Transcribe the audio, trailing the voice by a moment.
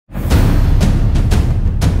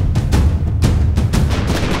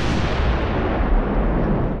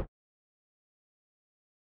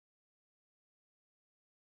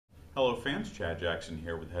Hello fans, Chad Jackson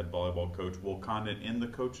here with head volleyball coach Will Condon in the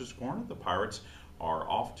Coach's Corner. The Pirates are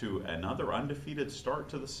off to another undefeated start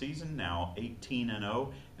to the season, now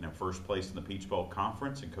 18-0 and in first place in the Peach Belt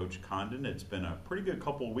Conference. And Coach Condon, it's been a pretty good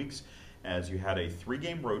couple of weeks as you had a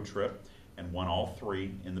 3-game road trip and won all 3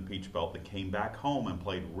 in the Peach Belt that came back home and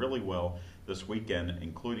played really well this weekend,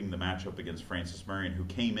 including the matchup against Francis Marion, who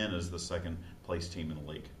came in as the second place team in the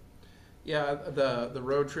league. Yeah, the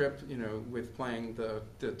road trip, with playing the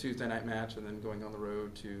Tuesday night match and then going on the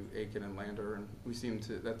road to Aiken and Lander, and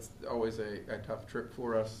that's always a tough trip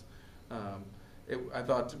for us. I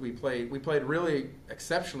thought we played really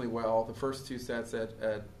exceptionally well the first 2 sets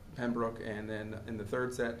at Pembroke, and then in the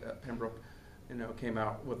third set Pembroke came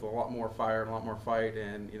out with a lot more fire and a lot more fight,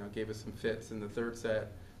 and gave us some fits in the third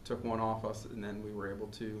set, took one off us, and then we were able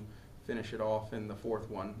to finish it off in the fourth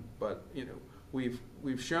one. But we've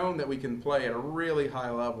shown that we can play at a really high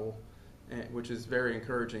level, which is very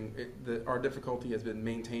encouraging. Our difficulty has been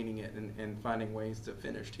maintaining it and finding ways to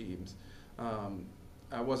finish teams.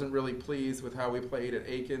 I wasn't really pleased with how we played at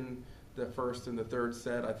Aiken the first and the third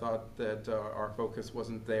set. I thought that our focus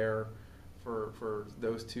wasn't there for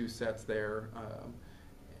those 2 sets there.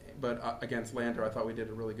 But against Lander, I thought we did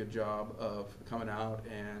a really good job of coming out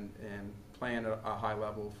and playing at a high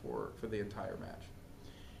level for the entire match.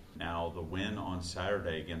 Now, the win on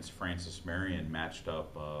Saturday against Francis Marion matched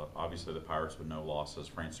up, obviously the Pirates with no losses.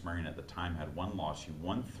 Francis Marion at the time had 1 loss. You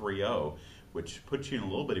won 3-0, which puts you in a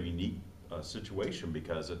little bit of a unique situation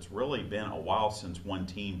because it's really been a while since one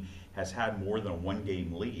team has had more than a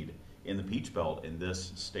 1-game lead in the Peach Belt in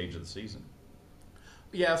this stage of the season.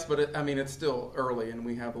 Yes, but it's still early, and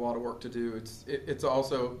we have a lot of work to do. It's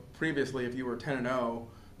also, previously, if you were 10-0,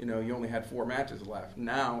 you only had 4 matches left.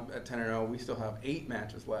 Now at 10-0, we still have 8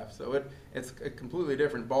 matches left. So it's a completely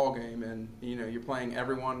different ball game, and you're playing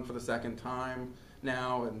everyone for the second time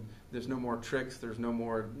now, and there's no more tricks, there's no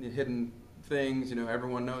more hidden things.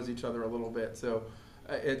 Everyone knows each other a little bit. So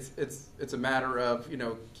it's a matter of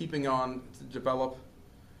keeping on to develop,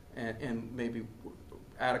 and maybe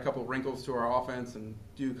add a couple wrinkles to our offense and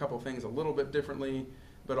do a couple things a little bit differently,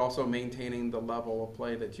 but also maintaining the level of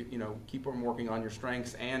play that you keep on working on your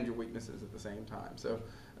strengths and your weaknesses at the same time. So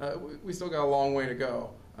we still got a long way to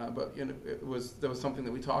go, but there was something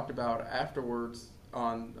that we talked about afterwards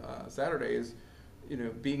on Saturday is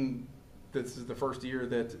this is the first year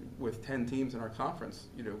that with 10 teams in our conference,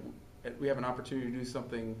 we have an opportunity to do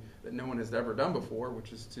something that no one has ever done before,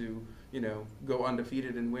 which is to go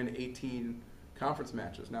undefeated and win 18 conference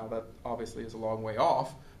matches. Now that obviously is a long way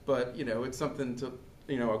off, but it's something to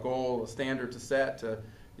a goal, a standard to set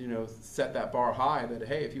set that bar high that,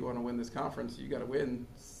 hey, if you want to win this conference, you got to win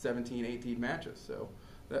 17, 18 matches. So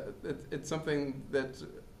it's something that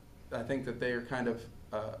I think that they are kind of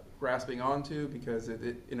grasping onto because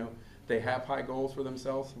they have high goals for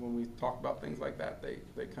themselves. When we talk about things like that,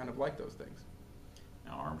 they kind of like those things.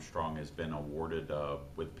 Now, Armstrong has been awarded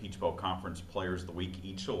with Peach Belt Conference Players of the Week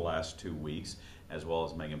each of the last 2 weeks, as well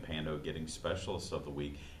as Megan Pando getting Specialist of the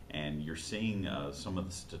Week. And you're seeing some of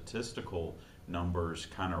the statistical numbers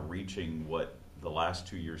kind of reaching what the last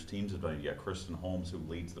 2 years teams have done. You've got Kristen Holmes, who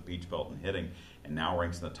leads the Peach Belt in hitting and now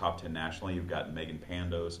ranks in the top 10 nationally. You've got Megan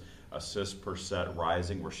Pando's assists per set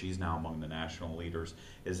rising, where she's now among the national leaders.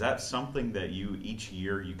 Is that something that each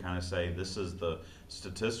year you kind of say, this is the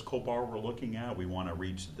statistical bar we're looking at? We want to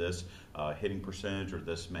reach this hitting percentage or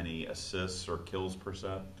this many assists or kills per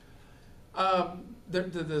set? The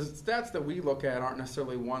stats that we look at aren't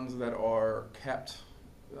necessarily ones that are kept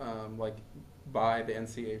by the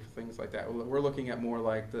NCAA for things like that. We're looking at more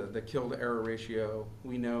like the kill to error ratio.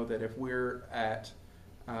 We know that if we're at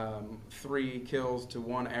 3 kills to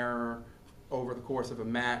 1 error over the course of a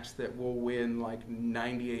match, that we'll win like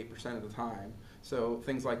 98% of the time. So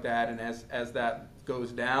things like that, and as that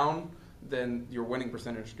goes down, then your winning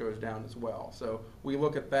percentage goes down as well. So we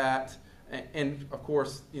look at that. And of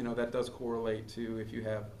course, that does correlate to if you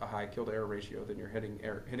have a high kill to error ratio, then your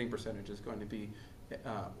hitting percentage is going to be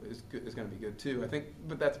going to be good too. I think,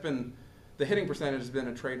 but the hitting percentage has been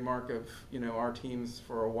a trademark of our teams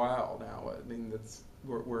for a while now. I mean,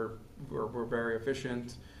 we're very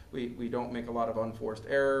efficient. We don't make a lot of unforced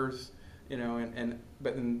errors,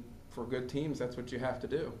 but for good teams, that's what you have to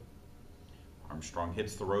do. Armstrong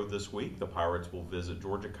hits the road this week. The Pirates will visit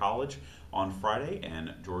Georgia College on Friday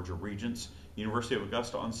and Georgia Regents University of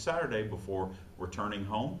Augusta on Saturday before returning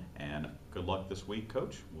home. And good luck this week,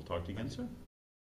 Coach. We'll talk to you again soon.